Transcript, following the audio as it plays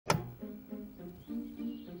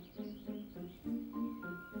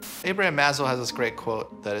Abraham Maslow has this great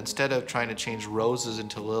quote that instead of trying to change roses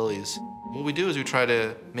into lilies, what we do is we try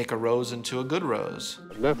to make a rose into a good rose.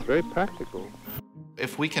 That's very practical.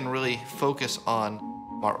 If we can really focus on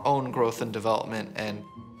our own growth and development and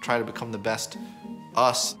try to become the best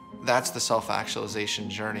us, that's the self-actualization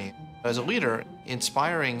journey. As a leader,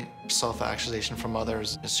 inspiring self-actualization from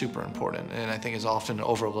others is super important and I think is often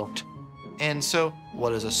overlooked. And so,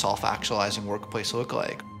 what does a self-actualizing workplace look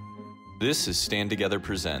like? This is Stand Together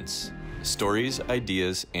Presents stories,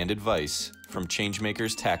 ideas, and advice from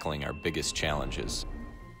changemakers tackling our biggest challenges.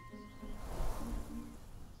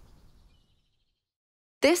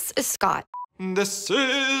 This is Scott. This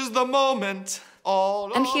is the moment.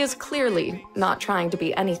 And he is clearly not trying to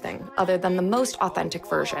be anything other than the most authentic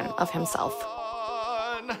version of himself.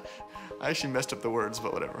 I actually messed up the words,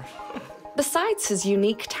 but whatever. Besides his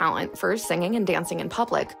unique talent for singing and dancing in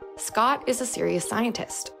public, Scott is a serious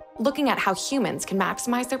scientist, looking at how humans can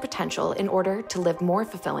maximize their potential in order to live more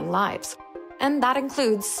fulfilling lives. And that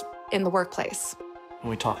includes in the workplace. When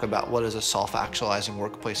we talk about what does a self-actualizing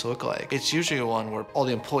workplace look like, it's usually one where all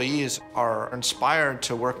the employees are inspired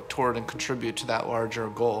to work toward and contribute to that larger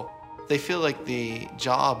goal. They feel like the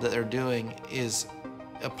job that they're doing is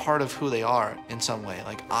a part of who they are in some way.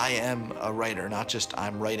 Like, I am a writer, not just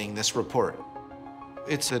I'm writing this report.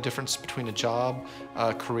 It's the difference between a job,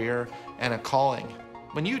 a career, and a calling.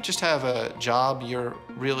 When you just have a job, you're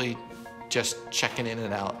really just checking in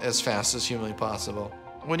and out as fast as humanly possible.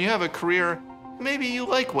 When you have a career, maybe you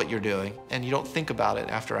like what you're doing and you don't think about it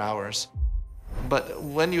after hours. But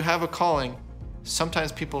when you have a calling,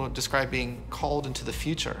 sometimes people describe being called into the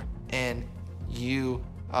future, and you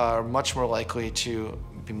are much more likely to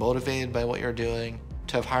be motivated by what you're doing,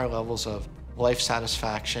 to have higher levels of life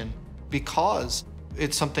satisfaction, because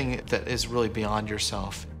it's something that is really beyond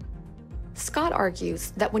yourself. Scott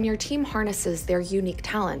argues that when your team harnesses their unique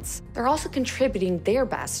talents, they're also contributing their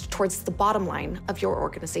best towards the bottom line of your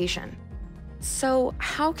organization. So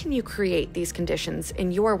how can you create these conditions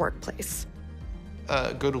in your workplace?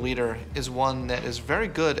 A good leader is one that is very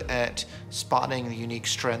good at spotting the unique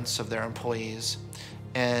strengths of their employees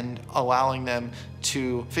and allowing them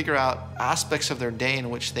to figure out aspects of their day in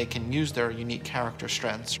which they can use their unique character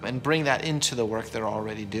strengths and bring that into the work they're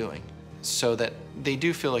already doing, so that they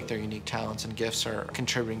do feel like their unique talents and gifts are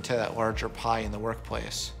contributing to that larger pie in the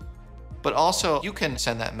workplace. But also, you can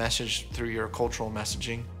send that message through your cultural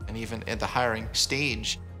messaging and even at the hiring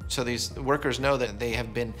stage, so these workers know that they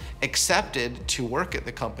have been accepted to work at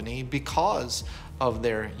the company because of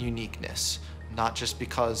their uniqueness, not just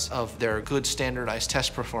because of their good standardized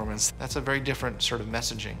test performance. That's a very different sort of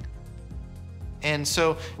messaging. And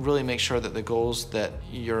so really make sure that the goals that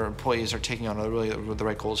your employees are taking on are really the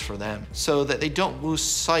right goals for them, so that they don't lose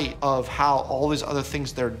sight of how all these other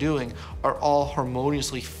things they're doing are all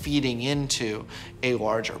harmoniously feeding into a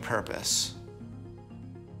larger purpose.